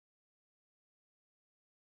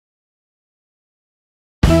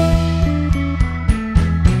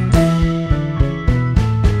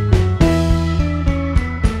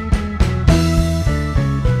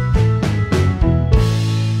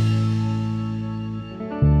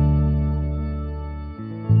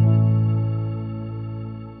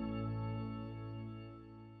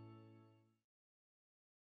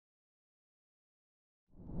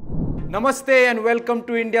Namaste and welcome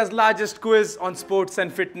to India's largest quiz on sports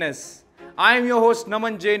and fitness. I am your host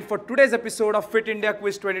Naman Jain for today's episode of Fit India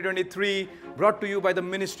Quiz 2023, brought to you by the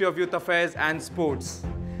Ministry of Youth Affairs and Sports.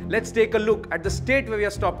 Let's take a look at the state where we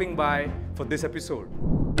are stopping by for this episode.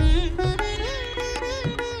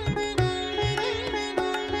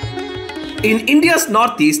 In India's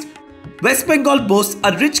northeast, West Bengal boasts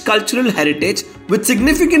a rich cultural heritage with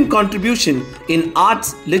significant contribution in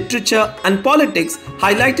arts, literature and politics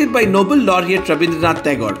highlighted by Nobel laureate Rabindranath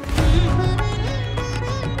Tagore.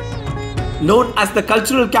 Known as the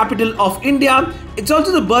cultural capital of India, it's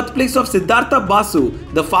also the birthplace of Siddhartha Basu,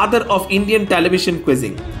 the father of Indian television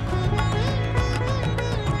quizzing.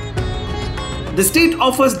 The state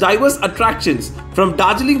offers diverse attractions from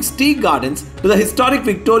Darjeeling's tea gardens to the historic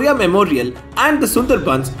Victoria Memorial and the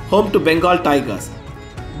Sundarbans, home to Bengal tigers.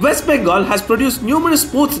 West Bengal has produced numerous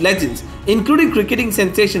sports legends including cricketing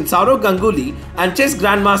sensation Sourav Ganguly and chess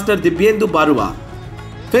grandmaster Dibyendu Barua.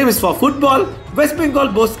 Famous for football, West Bengal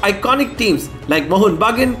boasts iconic teams like Mohun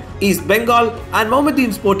Bagan, East Bengal and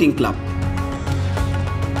Mohammedan Sporting Club.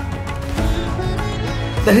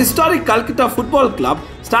 The historic Calcutta Football Club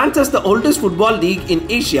stands as the oldest football league in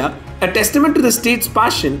Asia, a testament to the state's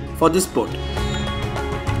passion for the sport.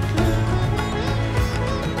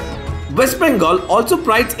 West Bengal also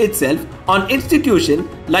prides itself on institutions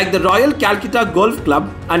like the Royal Calcutta Golf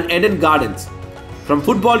Club and Eden Gardens. From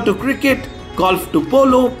football to cricket, golf to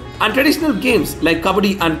polo, and traditional games like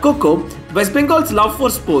kabaddi and kho-kho, West Bengal's love for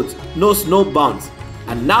sports knows no bounds.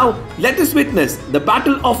 And now, let us witness the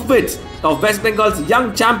battle of wits of West Bengal's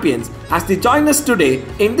young champions as they join us today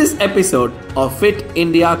in this episode of Fit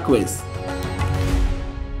India Quiz.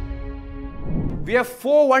 We have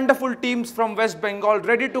 4 wonderful teams from West Bengal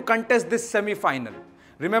ready to contest this semi-final.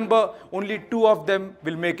 Remember, only 2 of them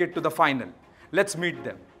will make it to the final. Let's meet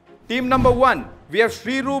them. Team number 1, we have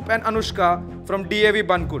Shriroop and Anushka from DAV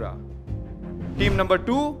Bankura. Team number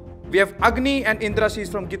 2, we have Agni and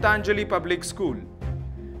Indrashis from Gitanjali Public School.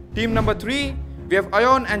 Team number 3, we have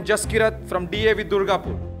Ayon and Jaskirat from DAV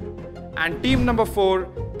Durgapur. And team number 4,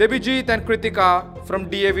 Debijit and Kritika from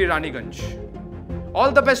DAV Raniganj.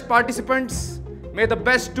 All the best participants. May the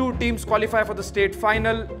best 2 teams qualify for the state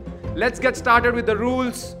final. Let's get started with the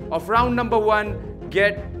rules of round number 1.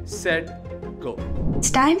 Get, set, go.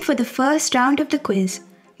 It's time for the first round of the quiz.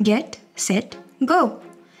 Get, set, go.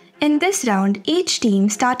 In this round, each team,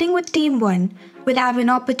 starting with Team 1, will have an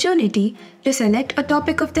opportunity to select a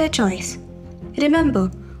topic of their choice.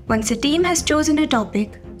 Remember, once a team has chosen a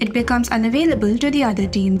topic, it becomes unavailable to the other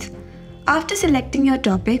teams. After selecting your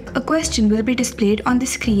topic, a question will be displayed on the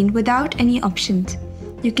screen without any options.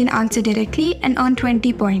 You can answer directly and earn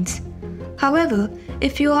 20 points. However,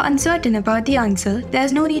 if you are uncertain about the answer,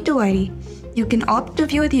 there's no need to worry. You can opt to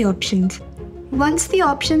view the options. Once the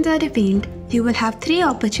options are revealed, you will have 3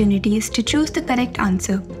 opportunities to choose the correct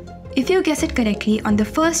answer. If you guess it correctly on the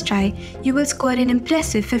first try, you will score an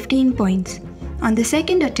impressive 15 points. On the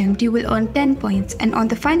second attempt, you will earn 10 points, and on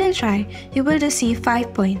the final try, you will receive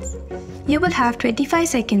 5 points. You will have 25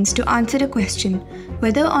 seconds to answer a question,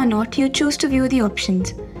 whether or not you choose to view the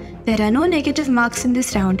options. There are no negative marks in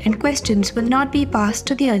this round, and questions will not be passed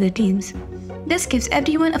to the other teams. This gives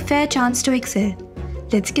everyone a fair chance to excel.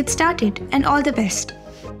 Let's get started, and all the best.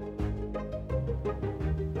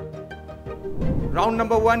 Round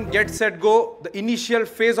number 1, get, set, go. The initial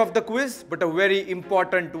phase of the quiz, but a very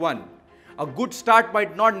important one. A good start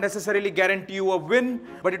might not necessarily guarantee you a win,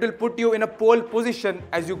 but it will put you in a pole position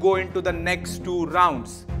as you go into the next 2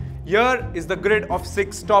 rounds. Here is the grid of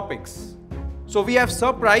 6 topics. So we have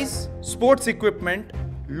surprise, sports equipment,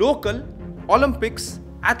 local, Olympics,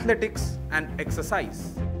 athletics and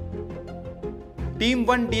exercise. Team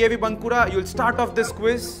 1 DAV Bankura, you'll start off this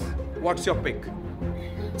quiz. What's your pick?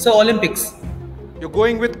 So Olympics. You're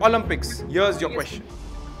going with Olympics. Here's your question.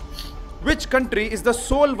 Which country is the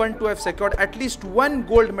sole one to have secured at least 1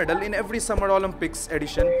 gold medal in every Summer Olympics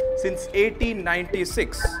edition since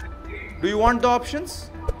 1896? Do you want the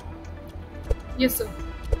options? Yes, sir.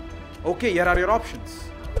 Okay, here are your options.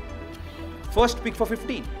 First pick for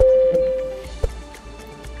 15.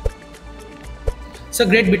 So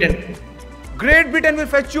Great Britain. Great Britain will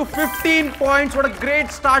fetch you 15 points. What a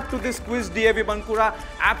great start to this quiz, DAV Bankura.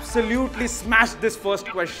 Absolutely smashed this first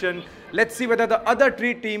question. Let's see whether the other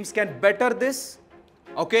 3 teams can better this.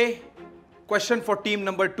 Okay, question for team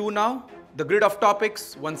number 2 now. The grid of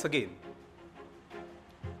topics once again.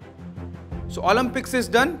 So Olympics is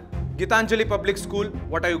done. Gitanjali Public School,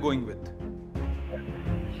 what are you going with?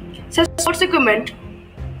 Sir, sports equipment.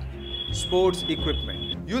 Sports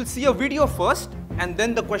equipment. You'll see a video first and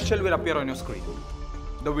then the question will appear on your screen.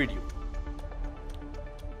 The video.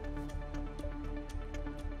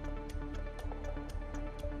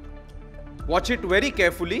 Watch it very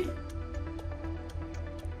carefully.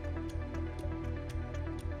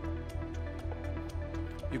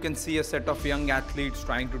 You can see a set of young athletes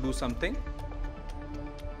trying to do something.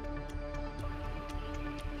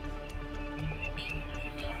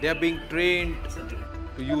 They are being trained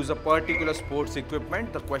to use a particular sports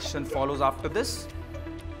equipment. The question follows after this.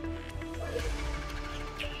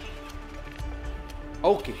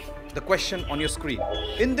 Okay, the question on your screen.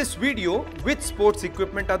 In this video, which sports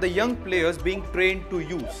equipment are the young players being trained to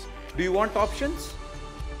use? Do you want options?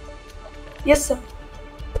 Yes, sir.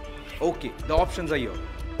 Okay, the options are here.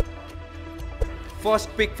 First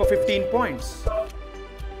pick for 15 points.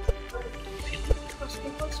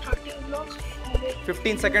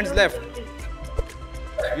 15 seconds left.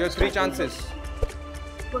 You have 3 chances.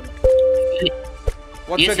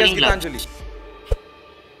 What's your guess, Gitanjali?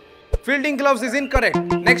 Fielding gloves is incorrect.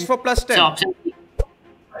 Next for plus 10. So option B.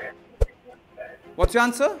 What's your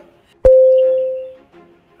answer?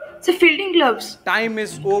 So fielding gloves. Time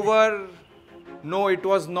is over. No, it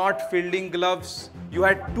was not fielding gloves. You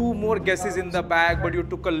had 2 more guesses in the bag, but you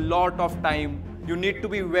took a lot of time. You need to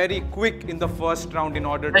be very quick in the first round in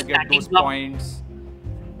order to get those points.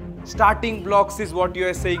 Starting blocks is what you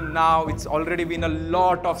are saying now. It's already been a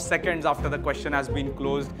lot of seconds after the question has been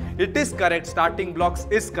closed. It is correct. Starting blocks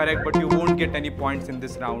is correct, but you won't get any points in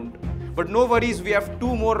this round. But no worries, we have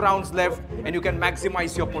 2 more rounds left and you can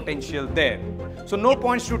maximize your potential there. So no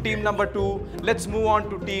points to team number 2. Let's move on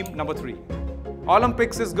to team number 3.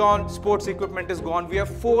 Olympics is gone, sports equipment is gone. We have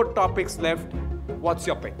 4 topics left. What's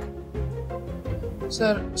your pick?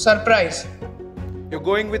 Sir, surprise. You're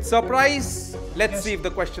going with surprise? Let's see if the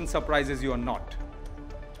question surprises you or not.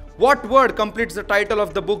 What word completes the title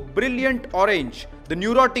of the book Brilliant Orange, the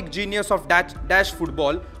Neurotic Genius of Dash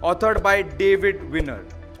Football, authored by David Winner?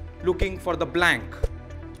 Looking for the blank.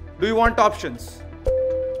 Do you want options?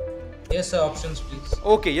 Yes, sir. Options, please.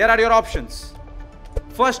 Okay, here are your options.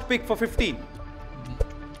 First pick for 15.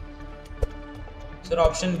 Sir,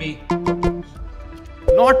 option B.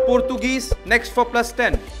 Not Portuguese. Next for plus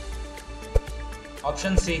 10.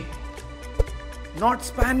 Option C. Not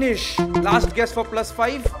Spanish. Last guess for plus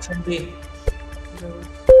 5. Option D.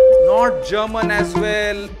 Not German as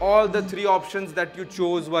well. All the 3 options that you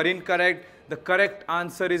chose were incorrect. The correct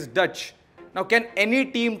answer is Dutch. Now, can any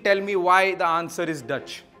team tell me why the answer is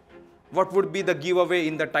Dutch? What would be the giveaway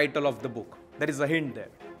in the title of the book? There is a hint there.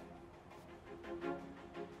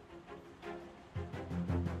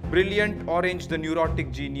 Brilliant Orange, the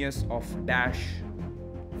Neurotic Genius of Dash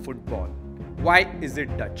Football. Why is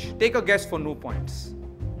it Dutch? Take a guess for no points.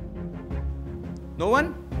 No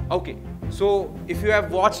one? Okay. So, if you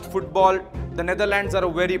have watched football, the Netherlands are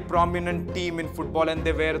a very prominent team in football and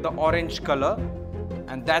they wear the orange color.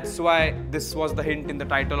 And that's why this was the hint in the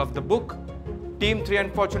title of the book. Team 3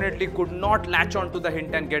 unfortunately could not latch on to the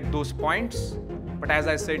hint and get those points. But as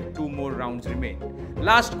I said, 2 more rounds remain.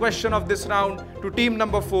 Last question of this round to team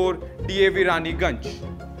number 4, DAV Raniganj.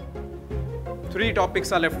 3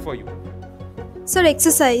 topics are left for you. Sir,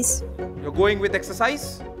 exercise. You're going with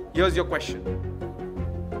exercise? Here's your question.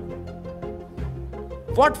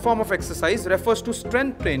 What form of exercise refers to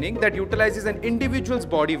strength training that utilizes an individual's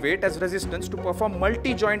body weight as resistance to perform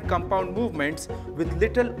multi-joint compound movements with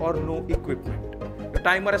little or no equipment? The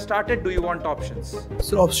timer has started. Do you want options?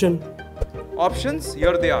 Sir, option. Options,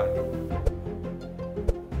 here they are.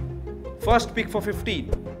 First pick for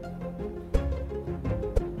 15.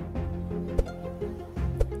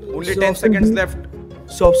 Only 10 seconds left.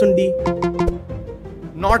 So option D.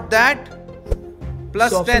 Not that.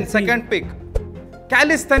 Plus So 10, option C. second pick.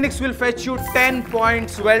 Calisthenics will fetch you 10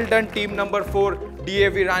 points. Well done, team number 4,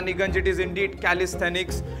 DAV Raniganj. It is indeed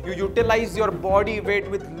calisthenics. You utilize your body weight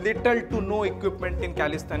with little to no equipment in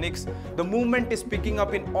calisthenics. The movement is picking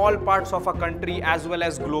up in all parts of our country as well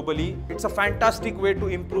as globally. It's a fantastic way to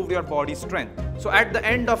improve your body strength. So at the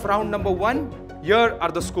end of round number 1, here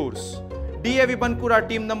are the scores. DAV Bankura,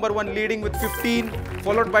 team number 1, leading with 15,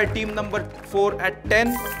 followed by team number 4 at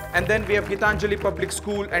 10, and then we have Gitanjali Public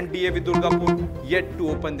School and DAV Durgapur yet to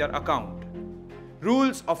open their account.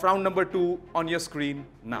 Rules of round number 2 on your screen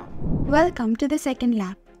now. Welcome to the second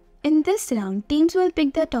lap. In this round, teams will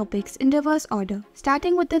pick their topics in reverse order,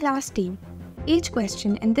 starting with the last team. Each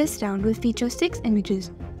question in this round will feature 6 images,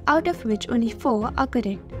 out of which only 4 are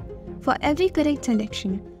correct. For every correct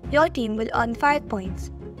selection, your team will earn 5 points.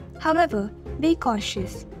 However, be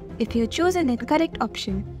cautious. If you choose an incorrect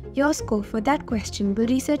option, your score for that question will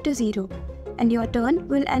reset to 0, and your turn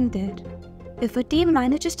will end there. If a team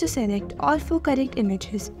manages to select all 4 correct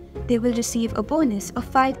images, they will receive a bonus of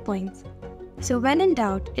 5 points. So when in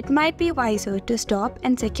doubt, it might be wiser to stop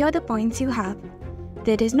and secure the points you have.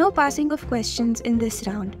 There is no passing of questions in this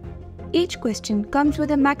round. Each question comes with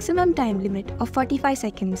a maximum time limit of 45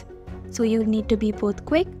 seconds, so you'll need to be both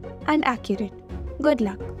quick and accurate. Good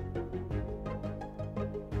luck.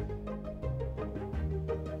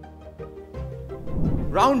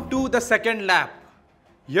 Round 2, the second lap.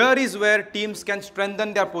 Here is where teams can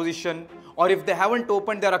strengthen their position, or if they haven't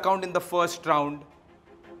opened their account in the first round,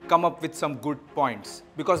 come up with some good points.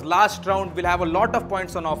 Because last round will have a lot of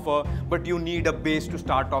points on offer, but you need a base to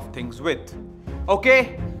start off things with.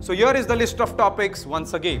 Okay, so here is the list of topics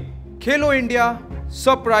once again. Khelo India,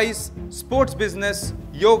 Surprise, Sports Business,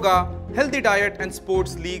 Yoga, Healthy Diet and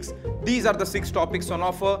Sports Leagues. These are the 6 topics on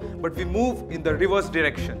offer, but we move in the reverse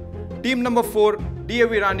direction. Team number 4, DAV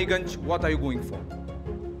Raniganj, what are you going for?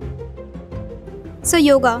 Sir,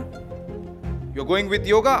 yoga. You're going with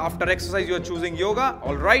yoga. After exercise, you're choosing yoga.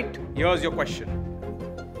 All right, here's your question.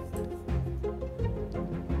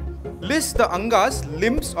 List the Angas,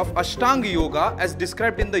 limbs of Ashtanga Yoga as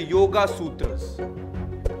described in the Yoga Sutras.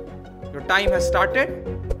 Your time has started.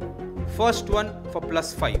 First one for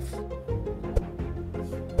 +5.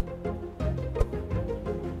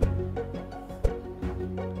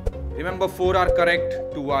 Remember, 4 are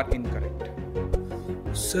correct, 2 are incorrect.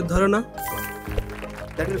 Sir, dharana.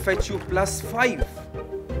 That will fetch you +5.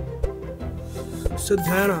 Sir,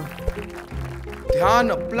 dhyana.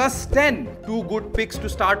 Dhyana +10. 2 good picks to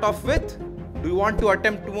start off with. Do you want to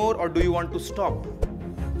attempt more or do you want to stop?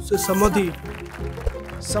 Sir, samadhi.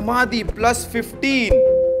 Samadhi +15.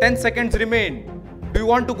 10 seconds remain. Do you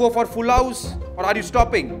want to go for full house or are you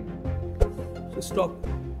stopping? Sir, stop.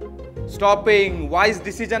 Stopping. Wise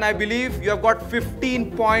decision, I believe. You have got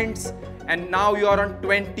 15 points and now you are on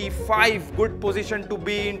 25. Good position to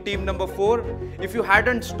be in team number 4. If you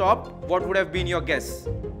hadn't stopped, what would have been your guess?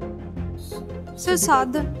 Sir,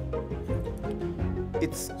 sadhana.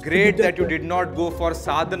 It's great that you did not go for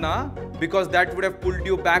sadhana because that would have pulled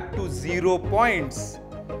you back to 0 points.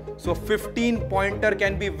 So 15 pointer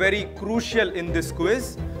can be very crucial in this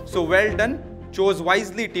quiz. So well done. Chose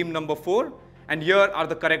wisely, team number 4. And here are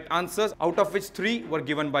the correct answers, out of which 3 were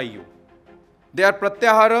given by you. They are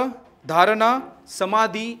Pratyahara, Dharana,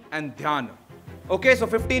 Samadhi and Dhyana. Okay, so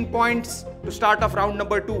 15 points to start off round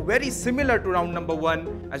number 2. Very similar to round number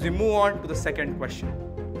 1 as we move on to the second question.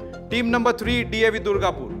 Team number 3, DAV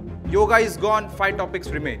Durgapur. Yoga is gone, 5 topics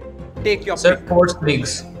remain. Take your Sir, pick. sports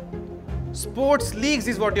leagues. Sports leagues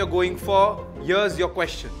is what you're going for. Here's your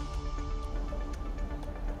question.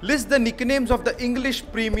 List the nicknames of the English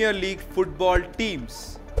Premier League football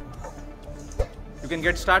teams. You can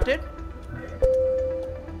get started.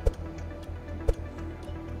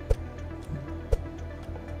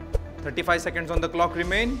 "35 seconds on the clock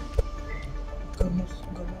remain.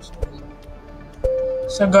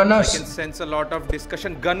 Sir, I Gunners. can sense a lot of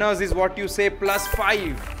discussion. Gunners is what you say,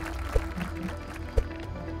 +5.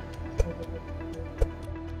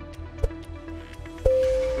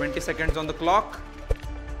 "20 seconds on the clock.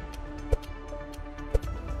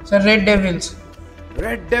 Sir, Red Devils.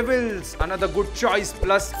 Red Devils, another good choice,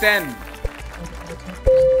 +10.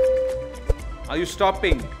 Are you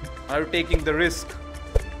stopping? Are you taking the risk?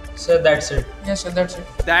 Sir, that's it. Yes, sir, that's it.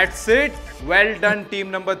 That's it. Well done,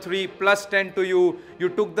 team number 3, +10 to you. You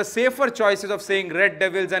took the safer choices of saying Red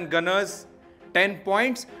Devils and Gunners. 10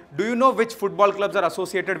 points. Do you know which football clubs are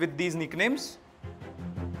associated with these nicknames?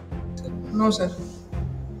 No, sir.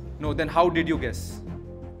 No, then how did you guess?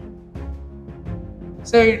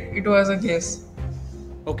 Sir, it was a guess.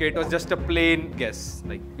 Okay, it was just a plain guess.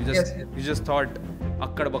 Like Yes. you just thought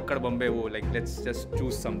Akkad Bakkad Bombay wo, like let's just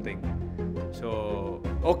choose something. So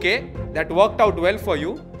okay, that worked out well for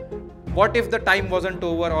you. What if the time wasn't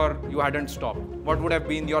over or you hadn't stopped? What would have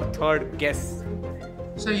been your third guess?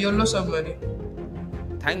 Sir, Yellow Submarine.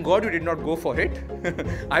 Thank God you did not go for it.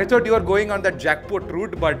 I thought you were going on that jackpot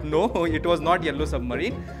route, but no, it was not Yellow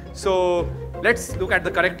Submarine. So let's look at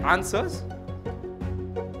the correct answers.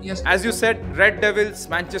 Yes. As you said, Red Devils,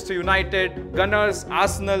 Manchester United, Gunners,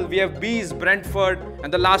 Arsenal, we have Bees, Brentford,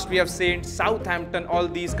 and the last we have Saints, Southampton. All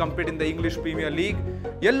these compete in the English Premier League.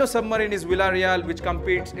 Yellow Submarine is Villarreal, which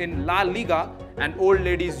competes in La Liga, and Old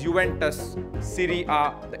Ladies Juventus, Serie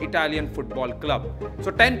A, the Italian football club. So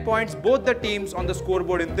 10 points, both the teams on the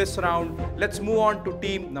scoreboard in this round. Let's move on to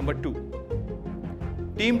team number 2.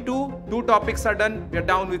 Team 2, 2 topics are done. We are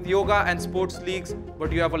down with yoga and sports leagues,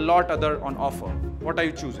 but you have a lot other on offer. What are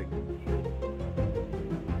you choosing?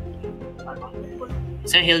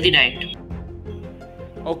 Sir, healthy diet.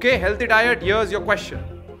 Okay, healthy diet. Here's your question.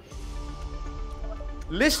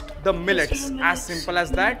 List the millets. As simple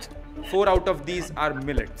as that. 4 out of these are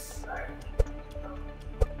millets.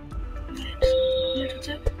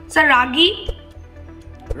 Sir, ragi.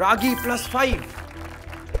 Ragi plus 5.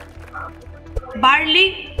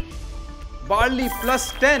 Barley. Barley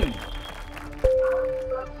plus 10.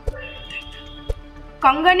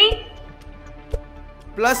 Kangani.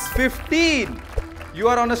 Plus 15. You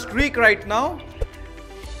are on a streak right now.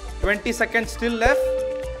 20 seconds still left.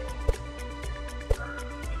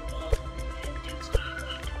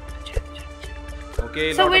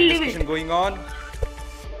 Okay, So lot we'll of leave discussion it. going on.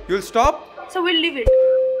 You'll stop? So we'll leave it.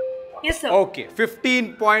 Yes, sir. Okay,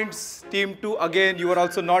 15 points, team 2. Again, you are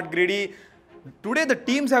also not greedy. Today, the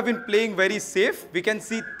teams have been playing very safe. We can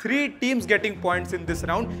see 3 teams getting points in this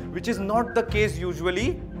round, which is not the case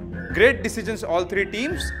usually. Great decisions, all 3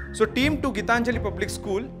 teams. So, team 2, Gitanjali Public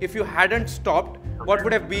School, if you hadn't stopped, what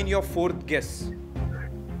would have been your 4th guess?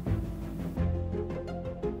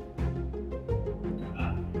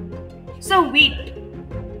 So wheat.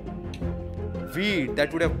 Wheat,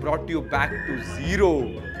 that would have brought you back to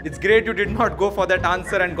 0. It's great you did not go for that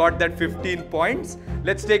answer and got that 15 points.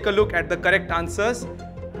 Let's take a look at the correct answers.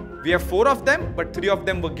 We have 4 of them, but 3 of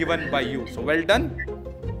them were given by you. So well done.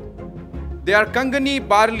 They are Kangani,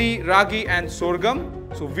 barley, ragi and sorghum.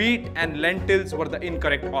 So wheat and lentils were the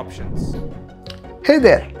incorrect options. Hey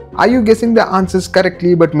there! Are you guessing the answers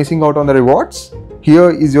correctly but missing out on the rewards?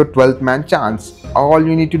 Here is your 12th man chance. All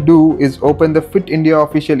you need to do is open the Fit India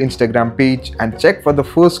official Instagram page and check for the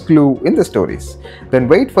first clue in the stories. Then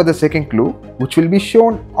wait for the second clue, which will be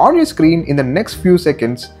shown on your screen in the next few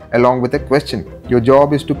seconds along with a question. Your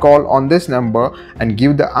job is to call on this number and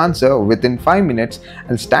give the answer within 5 minutes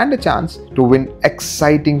and stand a chance to win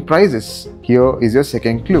exciting prizes. Here is your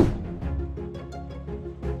second clue.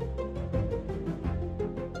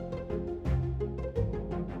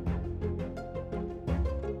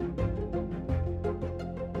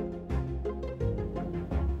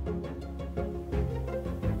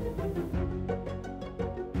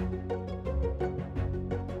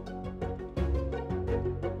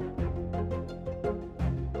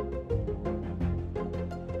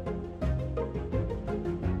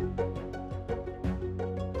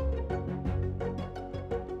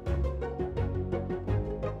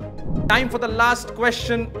 Time for the last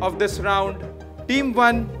question of this round. Team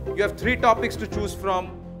 1, you have 3 topics to choose from.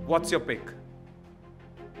 What's your pick?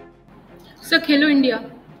 Sir, Khelo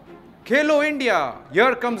India. Khelo India.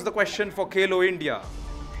 Here comes the question for Khelo India.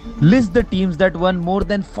 List the teams that won more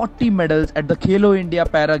than 40 medals at the Khelo India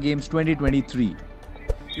Para Games 2023.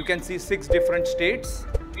 You can see 6 different states.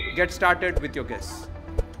 Get started with your guess.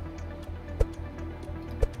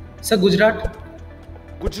 Sir, Gujarat.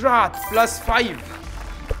 Gujarat plus 5.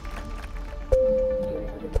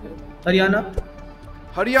 Haryana.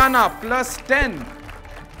 Haryana plus 10.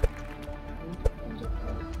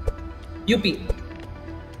 UP.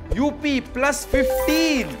 UP plus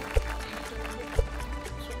 15.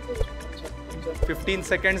 15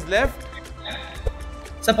 seconds left.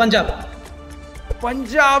 Sir, Punjab.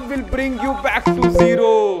 Punjab will bring you back to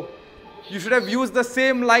 0. You should have used the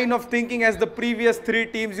same line of thinking as the previous 3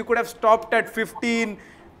 teams. You could have stopped at 15.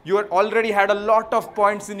 You had already had a lot of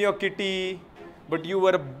points in your kitty. But you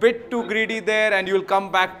were a bit too greedy there and you will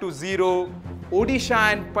come back to 0. Odisha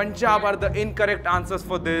and Punjab are the incorrect answers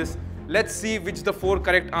for this. Let's see which the 4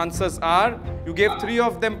 correct answers are. You gave 3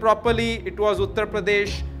 of them properly. It was Uttar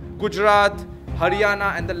Pradesh, Gujarat,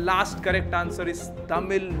 Haryana, and the last correct answer is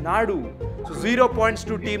Tamil Nadu. So 0 points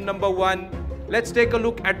to team number 1. Let's take a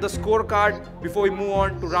look at the scorecard before we move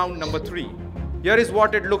on to round number 3. Here is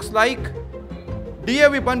what it looks like.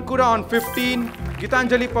 DAV Bankura on 15,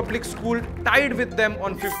 Gitanjali Public School tied with them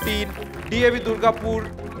on 15, DAV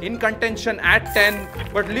Durgapur in contention at 10,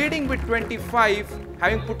 but leading with 25,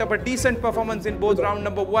 having put up a decent performance in both round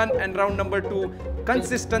number 1 and round number 2.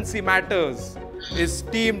 Consistency matters, is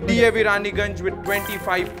team DAV Raniganj with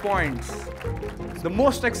 25 points. The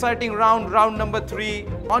most exciting round, round number 3,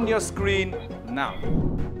 on your screen now.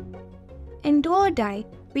 In Do or Die,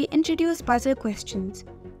 we introduce buzzer questions.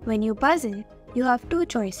 When you buzzer, you have 2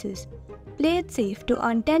 choices. Play it safe to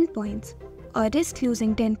earn 10 points or risk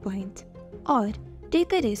losing 10 points. Or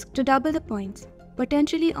take a risk to double the points,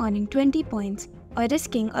 potentially earning 20 points or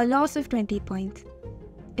risking a loss of 20 points.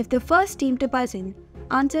 If the first team to buzz in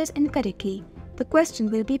answers incorrectly, the question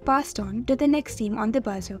will be passed on to the next team on the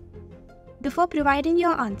buzzer. Before providing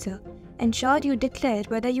your answer, ensure you declare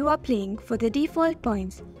whether you are playing for the default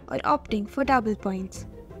points or opting for double points.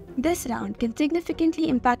 This round can significantly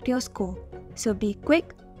impact your score, so be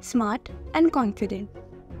quick, smart, and confident.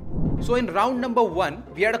 So in round number 1,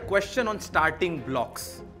 we had a question on starting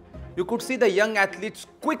blocks. You could see the young athletes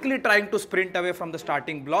quickly trying to sprint away from the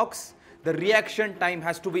starting blocks. The reaction time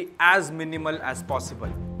has to be as minimal as possible.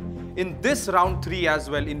 In this round 3 as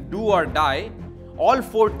well, in Do or Die, All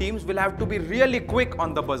 4 teams will have to be really quick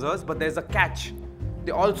on the buzzers, but there's a catch.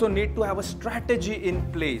 They also need to have a strategy in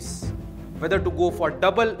place, whether to go for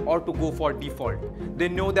double or to go for default. They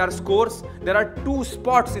know their scores. There are 2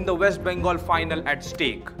 spots in the West Bengal final at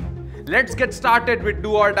stake. Let's get started with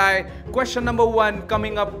do or die. Question number 1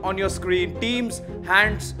 coming up on your screen. Teams,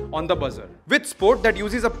 hands on the buzzer. Which sport that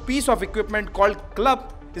uses a piece of equipment called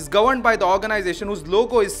club is governed by the organization whose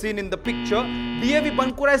logo is seen in the picture? DAV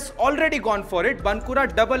Bankura has already gone for it.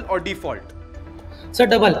 Bankura, double or default? Sir,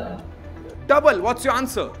 double. Double, what's your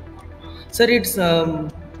answer? Sir, it's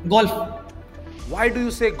golf. Why do you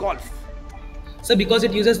say golf? Sir, because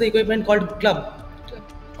it uses the equipment called club.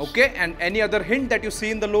 Okay, and any other hint that you see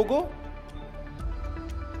in the logo?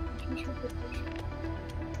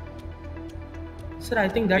 Sir, I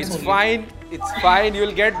think that's It's fine. It's fine.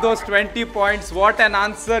 You'll get those 20 points. What an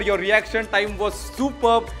answer. Your reaction time was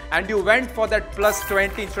superb and you went for that plus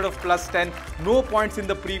 20 instead of plus 10. No points in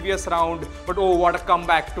the previous round, but oh, what a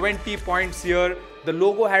comeback. 20 points here. The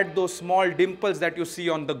logo had those small dimples that you see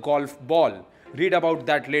on the golf ball. Read about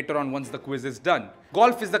that later on once the quiz is done.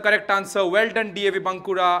 Golf is the correct answer. Well done, DAV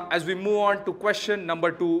Bankura. As we move on to question number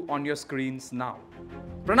 2 on your screens now.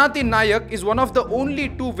 Pranati Nayak is one of the only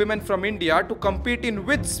 2 women from India to compete in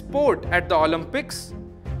which sport at the Olympics?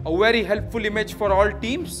 A very helpful image for all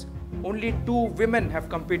teams. Only 2 women have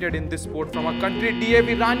competed in this sport from our country.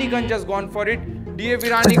 DAV Raniganj has gone for it. DAV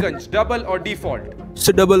Raniganj, double or default?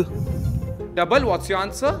 So double. Double, what's your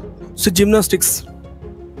answer? So gymnastics.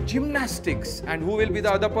 Gymnastics. And who will be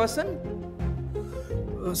the other person?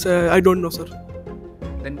 Sir, I don't know, sir.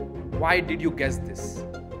 Then why did you guess this?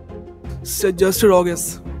 Sir, just a raw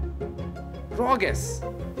guess. Raw guess?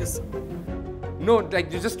 Yes. No,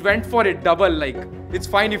 like you just went for it double. Like it's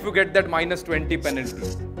fine if you get that minus 20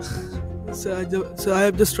 penalty. Sir, I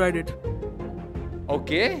have just tried it.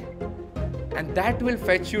 Okay. And that will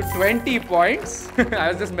fetch you 20 points. I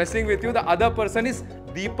was just messing with you. The other person is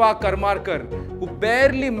Deepa Karmarkar, who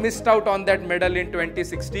barely missed out on that medal in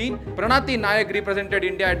 2016. Pranati Nayak represented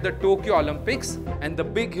India at the Tokyo Olympics, and the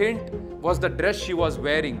big hint was the dress she was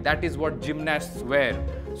wearing. That is what gymnasts wear.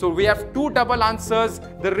 So we have 2 double answers.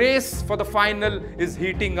 The race for the final is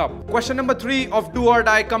heating up. Question number 3 of do or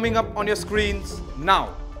die coming up on your screens now.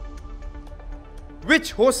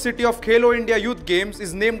 Which host city of Khelo India Youth Games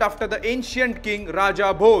is named after the ancient king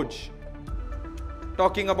Raja Bhoj?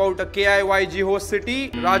 Talking about a KIYG host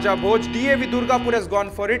city, Raja Bhoj. DAV Durgapur has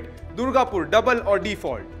gone for it. Durgapur, double or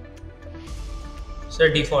default?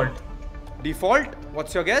 Sir, default. Default?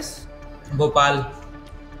 What's your guess? Bhopal.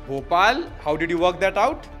 Bhopal? How did you work that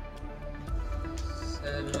out?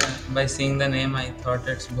 Sir, by seeing the name, I thought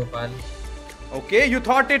it's Bhopal. Okay, you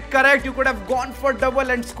thought it correct. You could have gone for double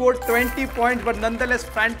and scored 20 points, but nonetheless,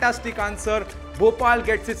 fantastic answer. Bhopal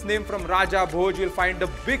gets its name from Raja Bhoj. You'll find a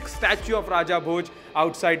big statue of Raja Bhoj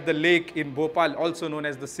outside the lake in Bhopal, also known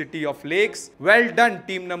as the City of Lakes. Well done,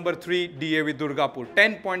 team number 3, DAV Durgapur.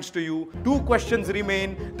 10 points to you. 2 questions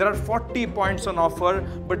remain. There are 40 points on offer,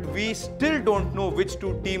 but we still don't know which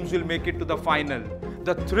 2 teams will make it to the final.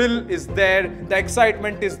 The thrill is there. The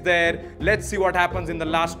excitement is there. Let's see what happens in the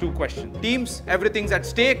last 2 questions. Teams, everything's at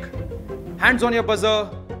stake. Hands on your buzzer.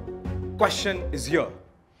 Question is here.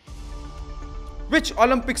 Which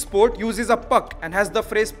Olympic sport uses a puck and has the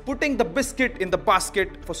phrase putting the biscuit in the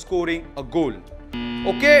basket for scoring a goal?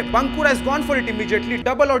 Okay, Bankura has gone for it immediately.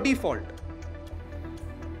 Double or default?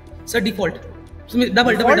 Sir, default. Double.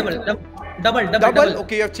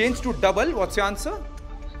 Okay, you have changed to double. What's your answer?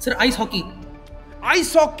 Sir, ice hockey.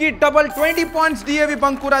 Ice hockey, double. 20 points, DAV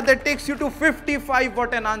Bankura. That takes you to 55.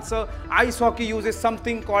 What an answer. Ice hockey uses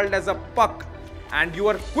something called as a puck. And you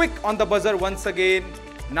are quick on the buzzer once again.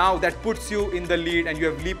 Now that puts you in the lead and you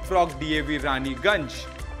have leapfrogged DAV Raniganj.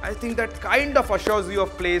 I think that kind of assures you a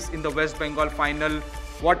place in the West Bengal final.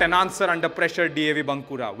 What an answer under pressure, DAV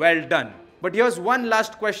Bankura. Well done. But here's one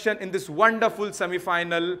last question in this wonderful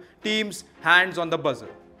semi-final. Teams, hands on the buzzer.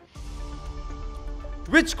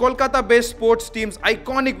 Which Kolkata-based sports team's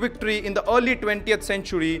iconic victory in the early 20th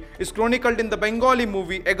century is chronicled in the Bengali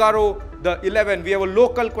movie Egaro the 11? We have a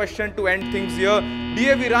local question to end things here.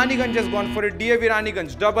 DAV Raniganj has gone for it. DAV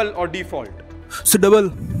Raniganj, double or default? So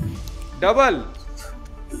double. Double.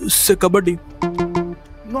 So kabaddi.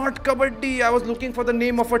 Not kabaddi. I was looking for the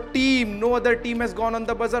name of a team. No other team has gone on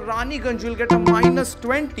the buzzer. Raniganj will get a minus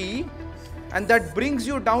 20. And that brings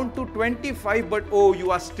you down to 25, but oh,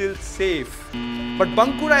 you are still safe. But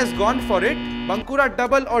Bankura has gone for it. Bankura,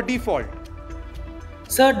 double or default?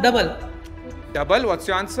 Sir, double. Double, what's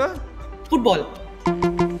your answer? Football.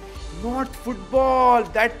 Not not football.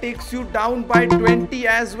 That takes you down by 20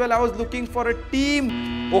 as well. I was looking for a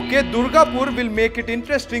team. Okay, Durgapur will make it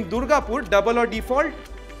interesting. Durgapur, double or default?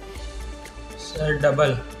 Sir,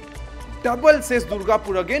 double. Double says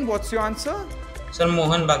Durgapur again. What's your answer? Sir,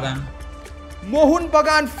 Mohan Bagan. Mohun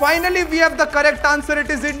Bagan. Finally, we have the correct answer.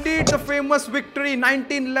 It is indeed the famous victory,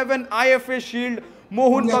 1911 IFA Shield.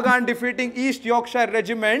 Mohun Bagan defeating East Yorkshire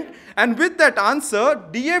Regiment. And with that answer,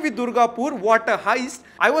 DAV Durgapur, what a heist.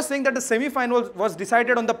 I was saying that the semi-final was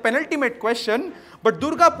decided on the penultimate question, but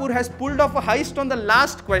Durgapur has pulled off a heist on the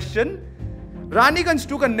last question. Raniganj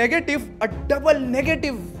took a negative, a double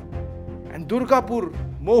negative. And Durgapur,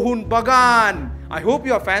 Mohun Bagan. I hope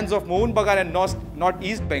you are fans of Mohun Bagan and not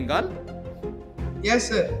East Bengal. Yes,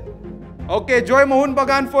 sir. Okay, Joy Mohun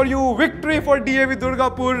Bagan for you. Victory for DAV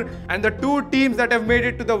Durgapur and the two teams that have made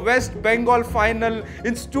it to the West Bengal final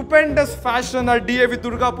in stupendous fashion are DAV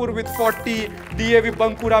Durgapur with 40, DAV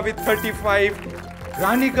Bankura with 35.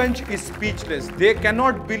 Raniganj is speechless. They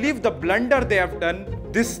cannot believe the blunder they have done.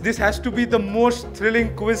 This has to be the most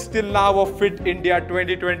thrilling quiz till now of Fit India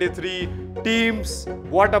 2023. Teams,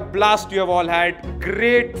 what a blast you have all had.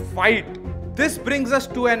 Great fight. This brings us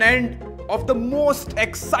to an end of the most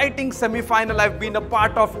exciting semi-final I've been a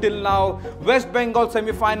part of till now. West Bengal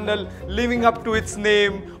semi-final living up to its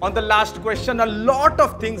name. On the last question, a lot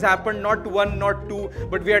of things happened, not one, not two,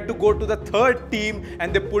 but we had to go to the third team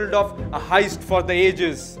and they pulled off a heist for the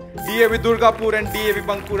ages. DAV Durgapur and DAV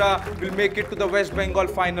Bankura will make it to the West Bengal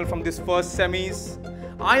final from this first semis.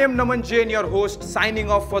 I am Naman Jain, your host, signing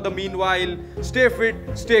off for the meanwhile. Stay fit,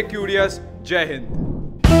 stay curious. Jai Hind.